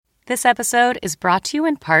This episode is brought to you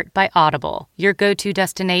in part by Audible, your go-to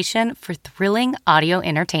destination for thrilling audio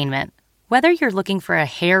entertainment. Whether you're looking for a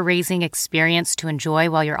hair-raising experience to enjoy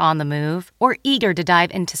while you're on the move or eager to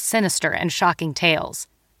dive into sinister and shocking tales,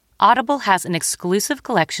 Audible has an exclusive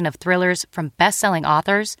collection of thrillers from best-selling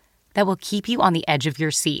authors that will keep you on the edge of your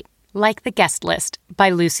seat, like The Guest List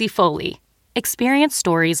by Lucy Foley. Experience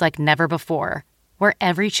stories like never before, where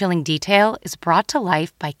every chilling detail is brought to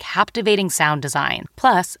life by captivating sound design.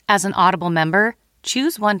 Plus, as an Audible member,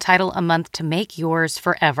 choose one title a month to make yours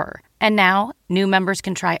forever. And now, new members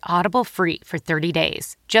can try Audible free for 30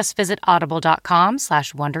 days. Just visit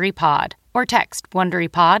audible.com/WonderyPod or text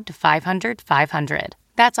WonderyPod to 500-500.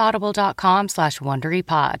 That's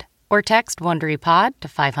audible.com/WonderyPod or text WonderyPod to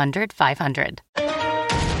 500-500.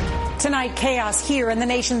 Tonight, chaos here in the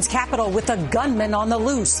nation's capital with a gunman on the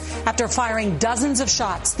loose. After firing dozens of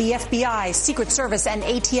shots, the FBI, Secret Service, and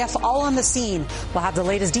ATF all on the scene. We'll have the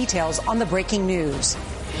latest details on the breaking news.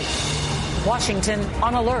 Washington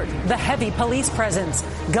on alert. The heavy police presence.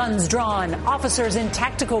 Guns drawn. Officers in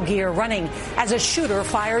tactical gear running as a shooter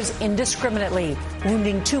fires indiscriminately,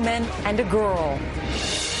 wounding 2 men and a girl.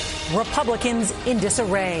 Republicans in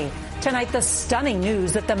disarray. Tonight, the stunning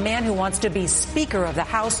news that the man who wants to be Speaker of the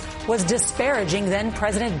House was disparaging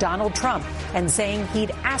then-President Donald Trump and saying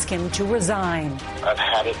he'd ask him to resign. I've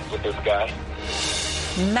had it with this guy.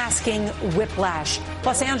 Masking whiplash.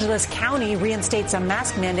 Los Angeles County reinstates a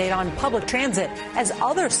mask mandate on public transit as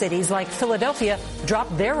other cities like Philadelphia drop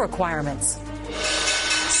their requirements.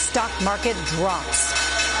 Stock market drops.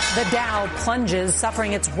 The Dow plunges,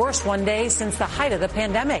 suffering its worst one day since the height of the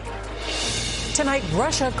pandemic. Tonight,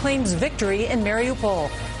 Russia claims victory in Mariupol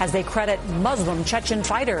as they credit Muslim Chechen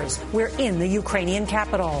fighters. We're in the Ukrainian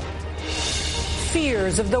capital.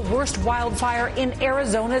 Fears of the worst wildfire in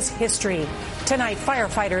Arizona's history. Tonight,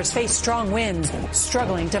 firefighters face strong winds,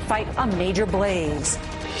 struggling to fight a major blaze.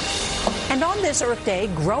 And on this Earth Day,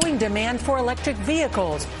 growing demand for electric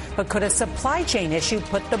vehicles. But could a supply chain issue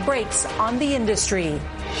put the brakes on the industry?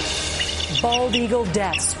 Bald eagle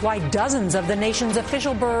deaths, why dozens of the nation's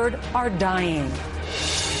official bird are dying.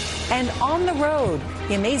 And on the road,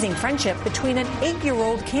 the amazing friendship between an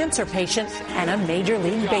 8-year-old cancer patient and a Major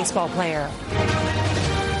League Baseball player.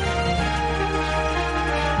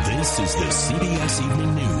 This is the CBS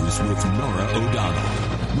Evening News with Norah O'Donnell,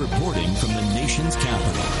 reporting from the nation's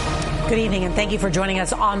capital. Good evening, and thank you for joining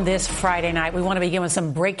us on this Friday night. We want to begin with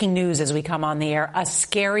some breaking news as we come on the air. A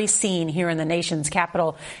scary scene here in the nation's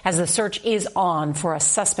capital as the search is on for a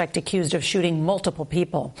suspect accused of shooting multiple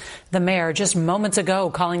people. The mayor just moments ago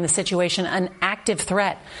calling the situation an active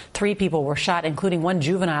threat. 3 people were shot, including 1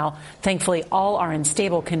 juvenile. Thankfully, all are in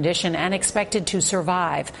stable condition and expected to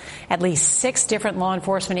survive. At least 6 different law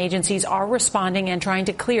enforcement agencies are responding and trying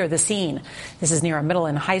to clear the scene. This is near a middle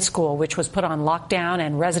and high school, which was put on lockdown,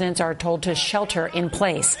 and residents are told to shelter in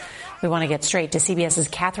place. We want to get straight to CBS's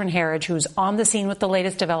Catherine Herridge, who's on the scene with the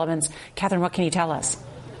latest developments. Catherine, what can you tell us?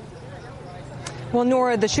 Well,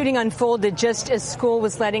 Norah, the shooting unfolded just as school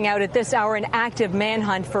was letting out at this hour an active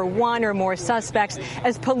manhunt for 1 or more suspects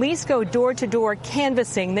as police go door to door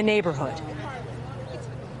canvassing the neighborhood.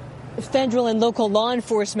 Federal and local law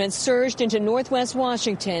enforcement surged into northwest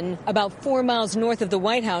Washington, about 4 miles north of the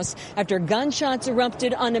White House, after gunshots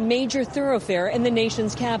erupted on a major thoroughfare in the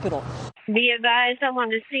nation's capital. Be advised, I'm on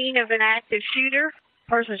the scene of an active shooter.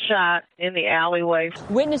 Person shot in the alleyway.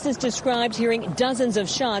 Witnesses described hearing dozens of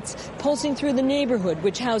shots pulsing through the neighborhood,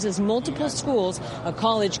 which houses multiple schools, a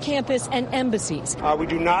college campus, and embassies. We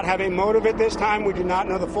do not have a motive at this time. We do not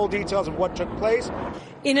know the full details of what took place.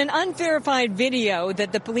 In an unverified video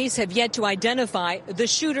that the police have yet to identify, the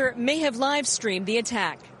shooter may have live-streamed the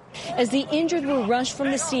attack. As the injured were rushed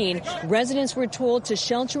from the scene, residents were told to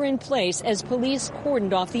shelter in place as police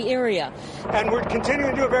cordoned off the area. And we're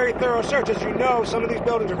continuing to do a very thorough search. As you know, some of these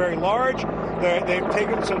buildings are very large. They've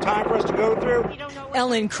taken some time for us to go through.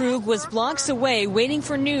 Ellen Krug was blocks away waiting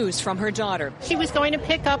for news from her daughter. She was going to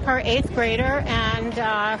pick up her 8th grader and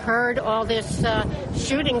heard all this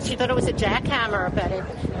shooting. She thought it was a jackhammer, but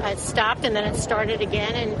it stopped and then it started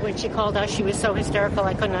again. And when she called us, she was so hysterical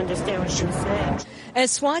I couldn't understand what she was saying. As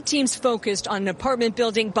SWAT teams focused on an apartment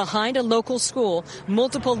building behind a local school,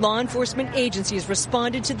 multiple law enforcement agencies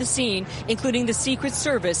responded to the scene, including the Secret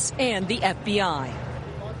Service and the FBI.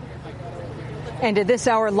 And at this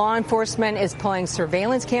hour, law enforcement is pulling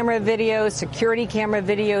surveillance camera video, security camera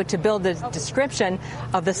video to build a description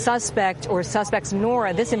of the suspect or suspects.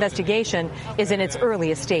 Norah, this investigation is in its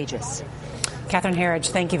earliest stages. Catherine Herridge,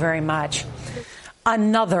 thank you very much.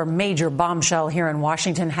 Another major bombshell here in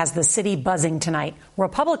Washington has the city buzzing tonight.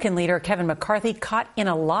 Republican leader Kevin McCarthy caught in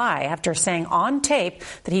a lie after saying on tape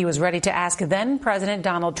that he was ready to ask then-President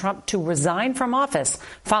Donald Trump to resign from office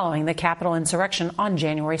following the Capitol insurrection on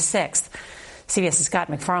January 6th. CBS's Scott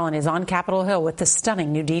McFarland is on Capitol Hill with the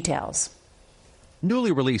stunning new details.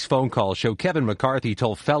 Newly released phone calls show Kevin McCarthy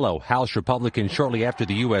told fellow House Republicans shortly after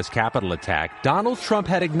the U.S. Capitol attack Donald Trump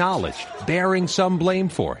had acknowledged bearing some blame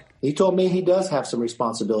for it. He told me he does have some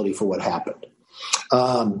responsibility for what happened.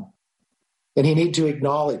 And he needs to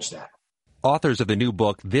acknowledge that. Authors of the new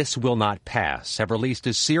book, This Will Not Pass, have released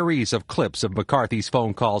a series of clips of McCarthy's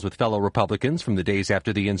phone calls with fellow Republicans from the days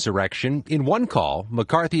after the insurrection. In one call,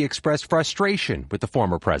 McCarthy expressed frustration with the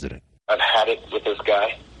former president. I've had it with this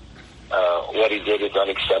guy. What he did is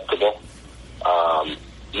unacceptable.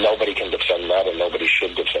 Nobody can defend that, and nobody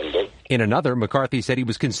should defend it. In another, McCarthy said he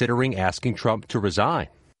was considering asking Trump to resign.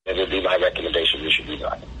 It would be my recommendation he should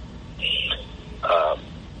resign.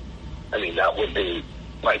 That would be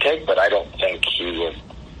my take, but I don't think he would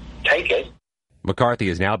take it. McCarthy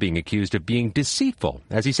is now being accused of being deceitful,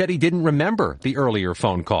 as he said he didn't remember the earlier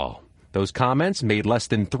phone call. Those comments made less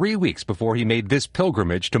than 3 weeks before he made this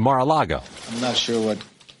pilgrimage to Mar-a-Lago. I'm not sure what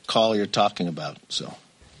call you're talking about,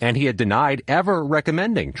 And he had denied ever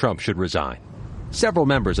recommending Trump should resign. Several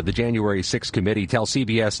members of the January 6th committee tell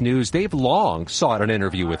CBS News they've long sought an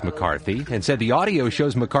interview with McCarthy and said the audio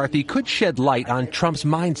shows McCarthy could shed light on Trump's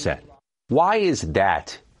mindset. Why is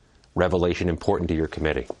that revelation important to your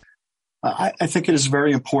committee? I think it is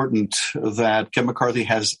very important that Kevin McCarthy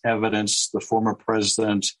has evidence the former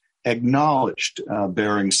president acknowledged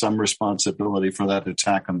bearing some responsibility for that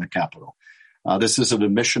attack on the Capitol. This is an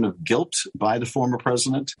admission of guilt by the former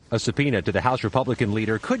president. A subpoena to the House Republican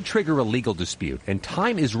leader could trigger a legal dispute, and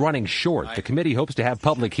time is running short. The committee hopes to have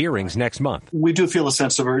public hearings next month. We do feel a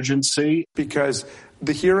sense of urgency. Because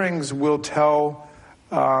the hearings will tell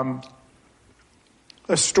a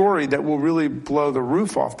story that will really blow the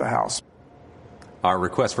roof off the House. Our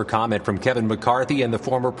requests for comment from Kevin McCarthy and the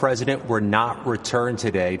former president were not returned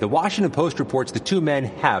today. The Washington Post reports the two men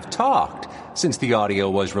have talked since the audio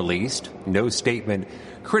was released. No statement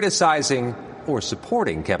criticizing or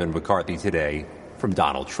supporting Kevin McCarthy today from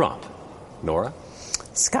Donald Trump. Norah?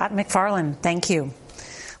 Scott McFarland, thank you.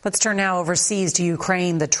 Let's turn now overseas to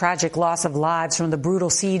Ukraine. The tragic loss of lives from the brutal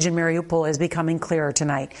siege in Mariupol is becoming clearer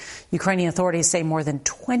tonight. Ukrainian authorities say more than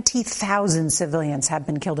 20,000 civilians have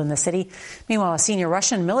been killed in the city. Meanwhile, a senior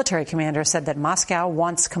Russian military commander said that Moscow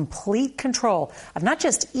wants complete control of not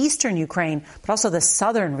just eastern Ukraine, but also the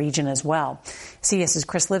southern region as well. CBS's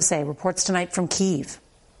Chris Livesay reports tonight from Kyiv.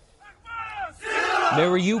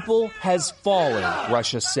 Mariupol has fallen,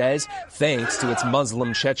 Russia says, thanks to its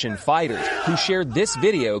Muslim Chechen fighters who shared this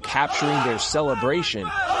video capturing their celebration.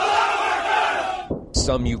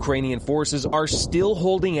 Some Ukrainian forces are still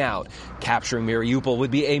holding out. Capturing Mariupol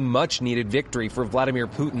would be a much-needed victory for Vladimir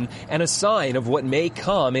Putin and a sign of what may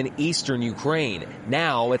come in eastern Ukraine,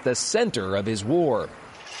 now at the center of his war.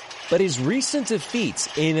 But his recent defeats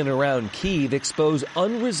in and around Kyiv expose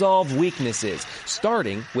unresolved weaknesses,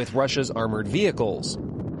 starting with Russia's armored vehicles.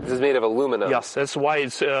 This is made of aluminum. Yes, that's why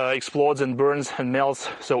it explodes and burns and melts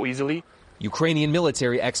so easily. Ukrainian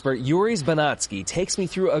military expert Yuri Zbanatsky takes me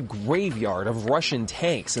through a graveyard of Russian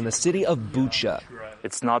tanks in the city of Bucha.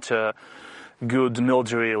 It's not a good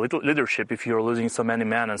military leadership if you're losing so many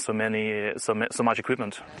men and so much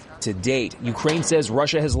equipment. To date, Ukraine says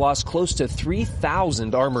Russia has lost close to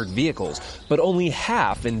 3,000 armored vehicles, but only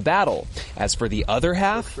half in battle. As for the other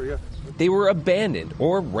half, they were abandoned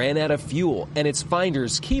or ran out of fuel, and it's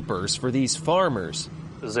finders keepers for these farmers.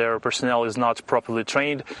 Their personnel is not properly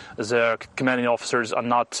trained. Their commanding officers are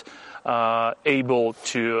not able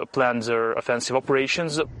to plan their offensive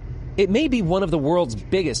operations. It may be one of the world's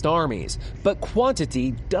biggest armies, but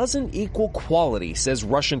quantity doesn't equal quality, says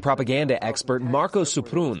Russian propaganda expert Marko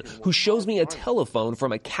Suprun, who shows me a telephone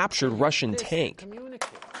from a captured Russian tank.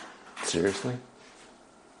 Seriously?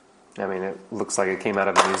 I mean, it looks like it came out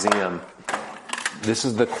of a museum. This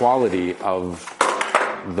is the quality of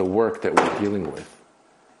the work that we're dealing with.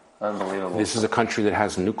 Unbelievable. This is a country that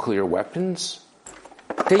has nuclear weapons.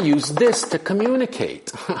 They use this to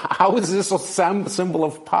communicate. How is this a symbol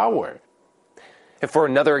of power? And for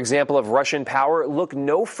another example of Russian power, look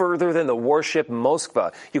no further than the warship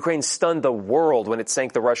Moskva. Ukraine stunned the world when it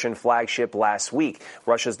sank the Russian flagship last week.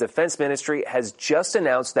 Russia's defense ministry has just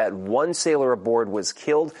announced that one sailor aboard was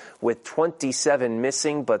killed, with 27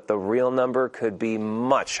 missing, but the real number could be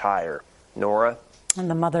much higher. Norah? And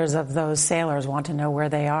the mothers of those sailors want to know where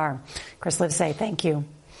they are. Chris Livesay, thank you.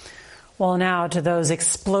 Well, now to those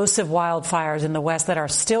explosive wildfires in the West that are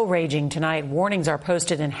still raging tonight. Warnings are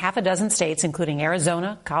posted in half a dozen states, including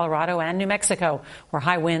Arizona, Colorado, and New Mexico, where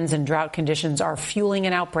high winds and drought conditions are fueling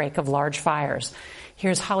an outbreak of large fires.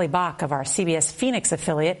 Here's Holly Bach of our CBS Phoenix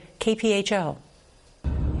affiliate, KPHO.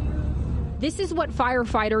 This is what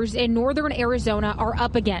firefighters in northern Arizona are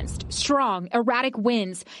up against. Strong, erratic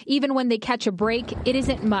winds. Even when they catch a break, it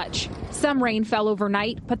isn't much. Some rain fell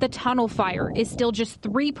overnight, but the tunnel fire is still just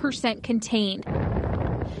 3% contained.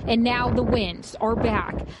 And now the winds are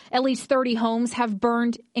back. At least 30 homes have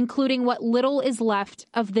burned, including what little is left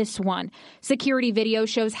of this one. Security video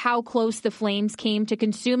shows how close the flames came to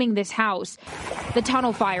consuming this house. The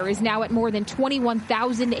tunnel fire is now at more than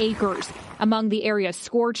 21,000 acres. Among the areas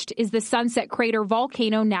scorched is the Sunset Crater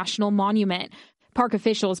Volcano National Monument. Park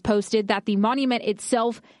officials posted that the monument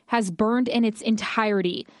itself has burned in its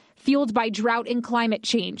entirety. Fueled by drought and climate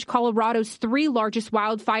change, Colorado's 3 largest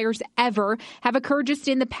wildfires ever have occurred just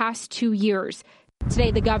in the past 2 years.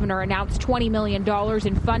 Today, the governor announced $20 million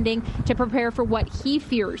in funding to prepare for what he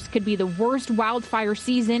fears could be the worst wildfire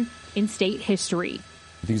season in state history.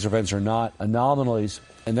 These events are not anomalies,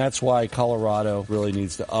 and that's why Colorado really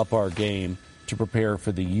needs to up our game to prepare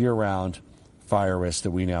for the year-round fire risk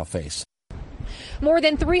that we now face. More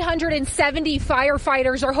than 370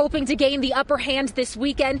 firefighters are hoping to gain the upper hand this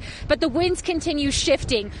weekend, but the winds continue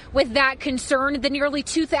shifting. With that concern, the nearly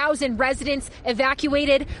 2,000 residents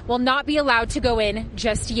evacuated will not be allowed to go in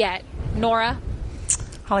just yet. Norah?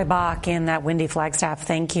 Holly Bach in that windy Flagstaff.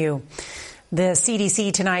 Thank you. The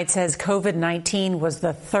CDC tonight says COVID-19 was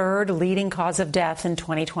the 3rd leading cause of death in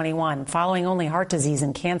 2021, following only heart disease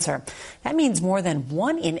and cancer. That means more than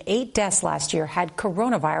 1 in 8 deaths last year had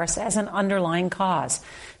coronavirus as an underlying cause.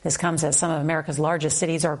 This comes as some of America's largest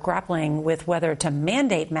cities are grappling with whether to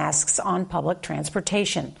mandate masks on public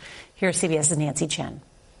transportation. Here's CBS's Nancy Chen.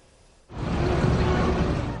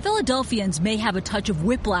 Philadelphians may have a touch of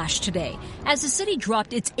whiplash today as the city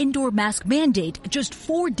dropped its indoor mask mandate just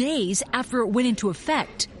 4 days after it went into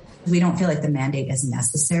effect. We don't feel like the mandate is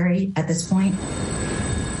necessary at this point.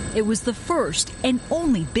 It was the first and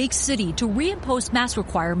only big city to reimpose mask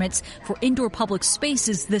requirements for indoor public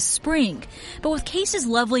spaces this spring. But with cases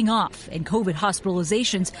leveling off and COVID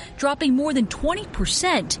hospitalizations dropping more than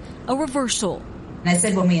 20%, a reversal. And I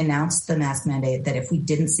said when we announced the mask mandate that if we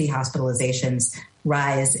didn't see hospitalizations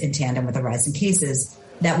rise in tandem with the rise in cases,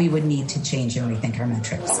 that we would need to change and rethink our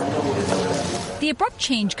metrics. The abrupt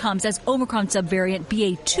change comes as Omicron subvariant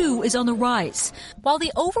BA.2 is on the rise. While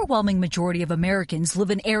the overwhelming majority of Americans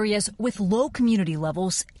live in areas with low community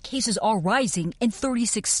levels, cases are rising in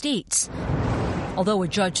 36 states. Although a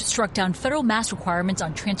judge struck down federal mask requirements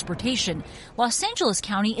on transportation, Los Angeles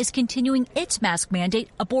County is continuing its mask mandate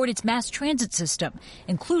aboard its mass transit system,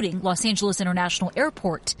 including Los Angeles International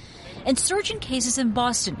Airport. And surging cases in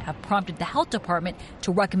Boston have prompted the health department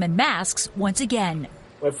to recommend masks once again.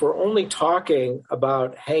 If we're only talking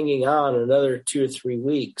about hanging on another 2 or 3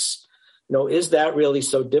 weeks, is that really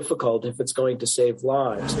so difficult if it's going to save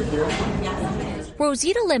lives?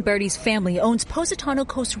 Rosita Lamberti's family owns Positano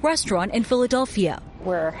Coast Restaurant in Philadelphia.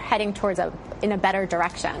 We're heading towards in a better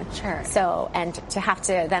direction. Sure. So, and to have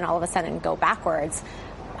to then all of a sudden go backwards,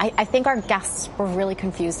 I think our guests were really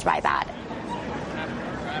confused by that.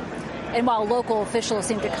 And while local officials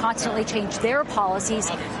seem to constantly change their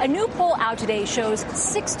policies, a new poll out today shows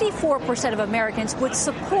 64% of Americans would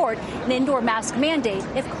support an indoor mask mandate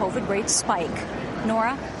if COVID rates spike.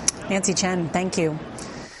 Norah? Nancy Chen, thank you.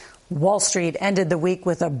 Wall Street ended the week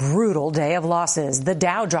with a brutal day of losses. The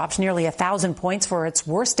Dow dropped nearly 1,000 points for its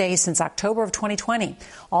worst day since October of 2020.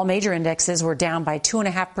 All major indexes were down by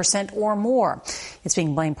 2.5% or more. It's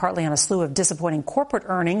being blamed partly on a slew of disappointing corporate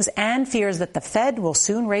earnings and fears that the Fed will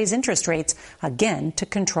soon raise interest rates again to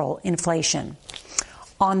control inflation.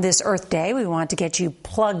 On this Earth Day, we want to get you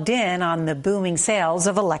plugged in on the booming sales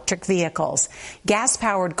of electric vehicles.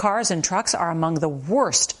 Gas-powered cars and trucks are among the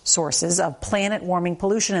worst sources of planet-warming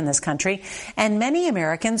pollution in this country, and many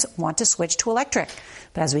Americans want to switch to electric.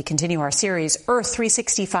 But as we continue our series, Earth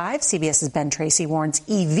 365, CBS's Ben Tracy warns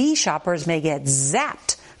EV shoppers may get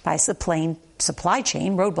zapped by supply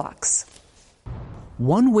chain roadblocks.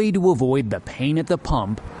 One way to avoid the pain at the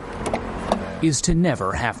pump is to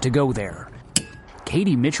never have to go there.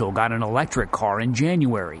 Katie Mitchell got an electric car in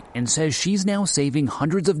January and says she's now saving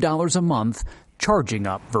hundreds of dollars a month charging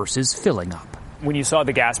up versus filling up. When you saw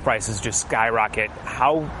the gas prices just skyrocket,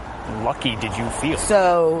 how lucky did you feel?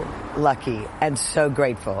 So lucky and so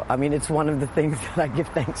grateful. I mean, it's one of the things that I give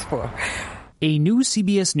thanks for. A new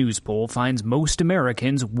CBS News poll finds most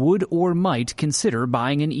Americans would or might consider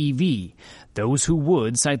buying an EV. Those who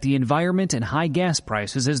would cite the environment and high gas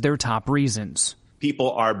prices as their top reasons.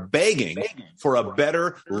 People are begging for a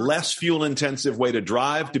better, less fuel-intensive way to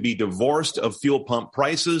drive, to be divorced of fuel pump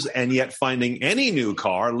prices, and yet finding any new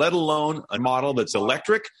car, let alone a model that's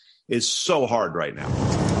electric, is so hard right now.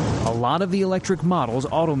 A lot of the electric models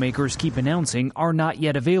automakers keep announcing are not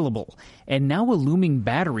yet available, and now a looming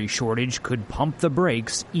battery shortage could pump the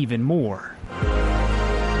brakes even more.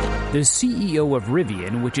 The CEO of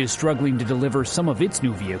Rivian, which is struggling to deliver some of its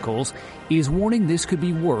new vehicles, is warning this could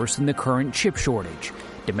be worse than the current chip shortage.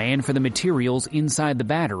 Demand for the materials inside the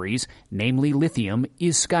batteries, namely lithium,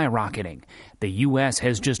 is skyrocketing. The U.S.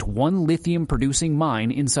 has just one lithium-producing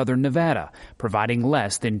mine in southern Nevada, providing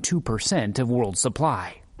less than 2% of world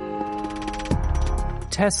supply.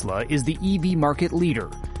 Tesla is the EV market leader,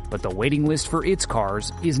 but the waiting list for its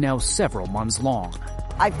cars is now several months long.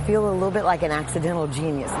 I feel a little bit like an accidental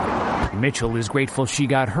genius. Mitchell is grateful she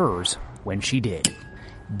got hers when she did.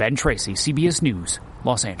 Ben Tracy, CBS News,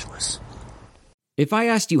 Los Angeles. If I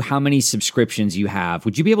asked you how many subscriptions you have,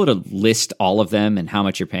 would you be able to list all of them and how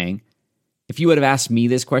much you're paying? If you would have asked me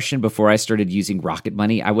this question before I started using Rocket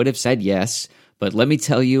Money, I would have said yes, but let me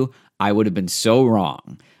tell you, I would have been so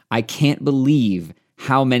wrong. I can't believe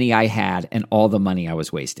how many I had and all the money I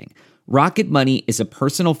was wasting. Rocket Money is a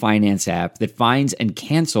personal finance app that finds and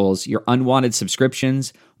cancels your unwanted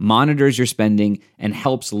subscriptions, monitors your spending, and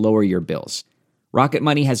helps lower your bills. Rocket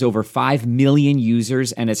Money has over 5 million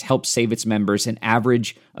users and has helped save its members an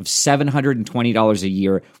average of $720 a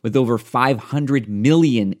year with over 500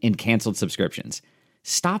 million in canceled subscriptions.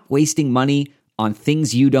 Stop wasting money on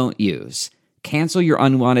things you don't use. Cancel your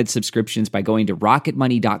unwanted subscriptions by going to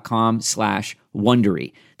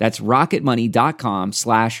rocketmoney.com/Wondery. That's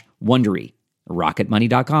rocketmoney.com/Wondery.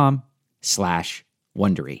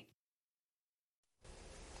 rocketmoney.com/Wondery.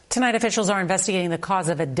 Tonight, officials are investigating the cause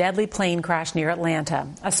of a deadly plane crash near Atlanta.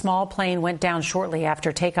 A small plane went down shortly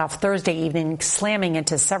after takeoff Thursday evening, slamming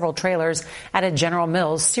into several trailers at a General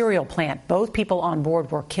Mills cereal plant. Both people on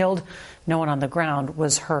board were killed. No one on the ground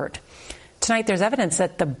was hurt. Tonight, there's evidence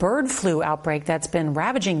that the bird flu outbreak that's been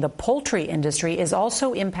ravaging the poultry industry is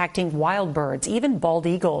also impacting wild birds, even bald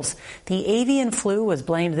eagles. The avian flu was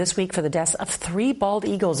blamed this week for the deaths of 3 bald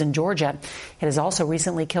eagles in Georgia. It has also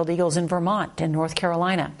recently killed eagles in Vermont and North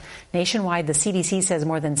Carolina. Nationwide, the CDC says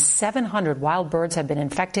more than 700 wild birds have been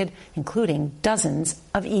infected, including dozens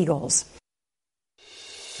of eagles.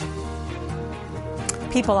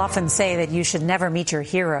 People often say that you should never meet your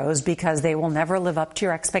heroes because they will never live up to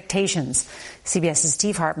your expectations. CBS's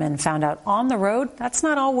Steve Hartman found out on the road that's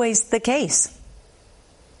not always the case.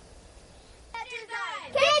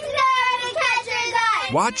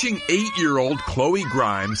 Watching 8-year-old Chloe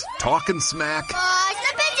Grimes talking smack,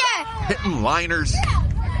 hitting liners,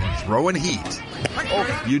 and throwing heat,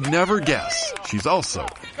 you'd never guess she's also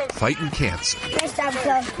fighting cancer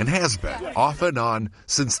and has been off and on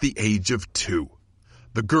since the age of 2.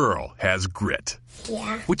 The girl has grit.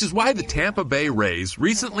 Yeah. Which is why the Tampa Bay Rays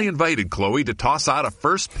recently invited Chloe to toss out a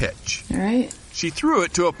first pitch. All right. She threw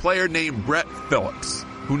it to a player named Brett Phillips,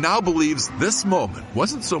 who now believes this moment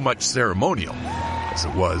wasn't so much ceremonial as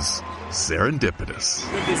it was serendipitous.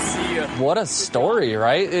 Good to see you. What a story,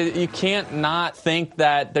 right? You can't not think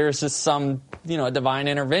that there's just some, divine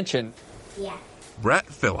intervention. Yeah. Brett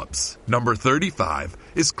Phillips, number 35,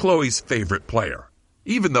 is Chloe's favorite player,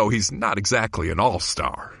 even though he's not exactly an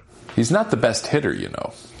all-star. He's not the best hitter,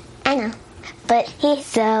 I know, but he's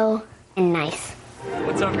so nice.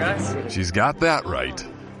 What's up, guys? She's got that right.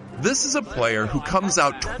 This is a player who comes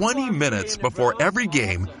out 20 minutes before every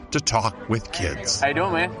game to talk with kids. How you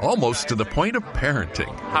doing, man? Almost to the point of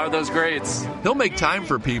parenting. How are those grades? He'll make time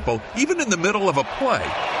for people, even in the middle of a play.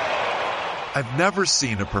 I've never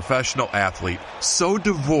seen a professional athlete so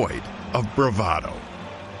devoid of bravado,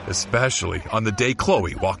 especially on the day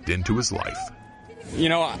Chloe walked into his life.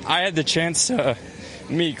 I had the chance to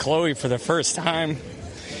meet Chloe for the first time,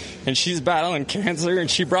 and she's battling cancer, and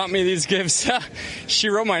she brought me these gifts. She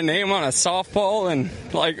wrote my name on a softball, and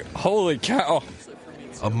holy cow.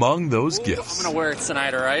 Among those gifts, I'm going to wear it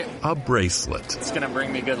tonight, all right? A bracelet. It's going to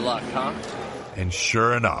bring me good luck, huh? And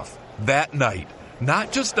sure enough, that night,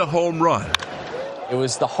 not just a home run. It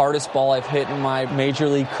was the hardest ball I've hit in my major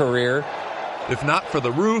league career. If not for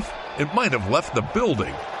the roof, it might have left the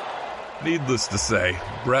building. Needless to say,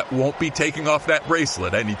 Brett won't be taking off that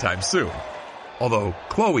bracelet anytime soon. Although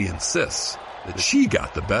Chloe insists that she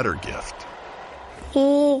got the better gift.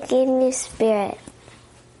 He gave me spirit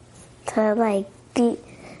to beat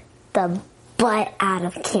the butt out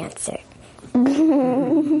of cancer.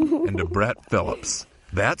 And to Brett Phillips,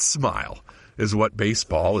 that smile is what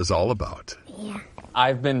baseball is all about.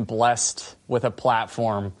 I've been blessed with a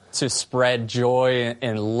platform to spread joy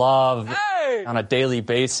and love on a daily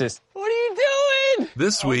basis. What are you doing?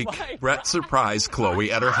 This week, Brett surprised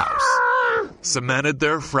Chloe at her house, cemented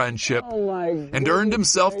their friendship, and earned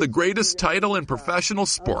himself the greatest title in professional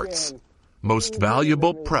sports, most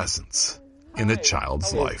valuable presence in a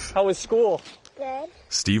child's life. How was school? Good.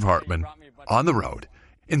 Steve Hartman, on the road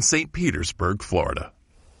in St. Petersburg, Florida.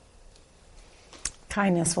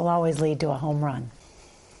 Kindness will always lead to a home run.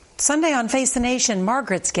 Sunday on Face the Nation,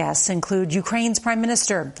 Margaret's guests include Ukraine's Prime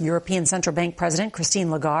Minister, European Central Bank President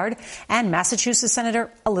Christine Lagarde, and Massachusetts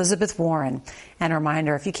Senator Elizabeth Warren. And a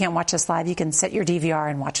reminder, if you can't watch us live, you can set your DVR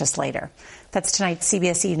and watch us later. That's tonight's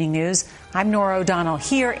CBS Evening News. I'm Norah O'Donnell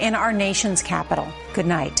here in our nation's capital. Good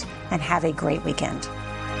night and have a great weekend.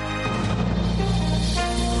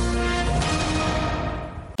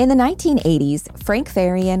 In the 1980s, Frank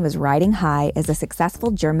Farian was riding high as a successful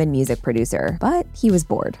German music producer, but he was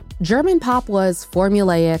bored. German pop was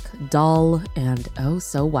formulaic, dull, and oh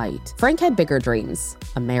so white. Frank had bigger dreams,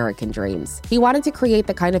 American dreams. He wanted to create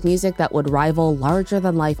the kind of music that would rival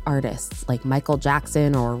larger-than-life artists like Michael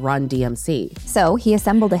Jackson or Run DMC. So he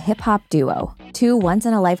assembled a hip-hop duo, two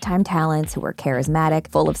once-in-a-lifetime talents who were charismatic,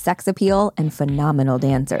 full of sex appeal, and phenomenal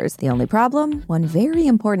dancers. The only problem? One very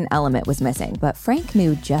important element was missing, but Frank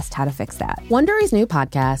knew just how to fix that. Wondery's new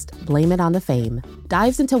podcast, Blame It on the Fame,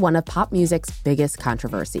 dives into one of pop music's biggest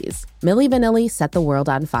controversies. Milli Vanilli set the world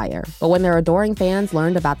on fire, but when their adoring fans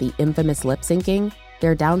learned about the infamous lip-syncing,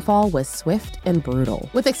 their downfall was swift and brutal.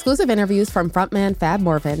 With exclusive interviews from frontman Fab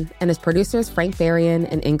Morvan and his producers Frank Farian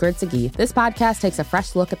and Ingrid Seguí, this podcast takes a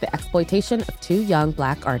fresh look at the exploitation of two young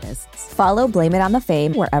Black artists. Follow Blame It on the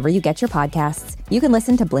Fame wherever you get your podcasts. You can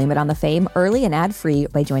listen to Blame It on the Fame early and ad-free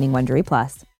by joining Wondery Plus.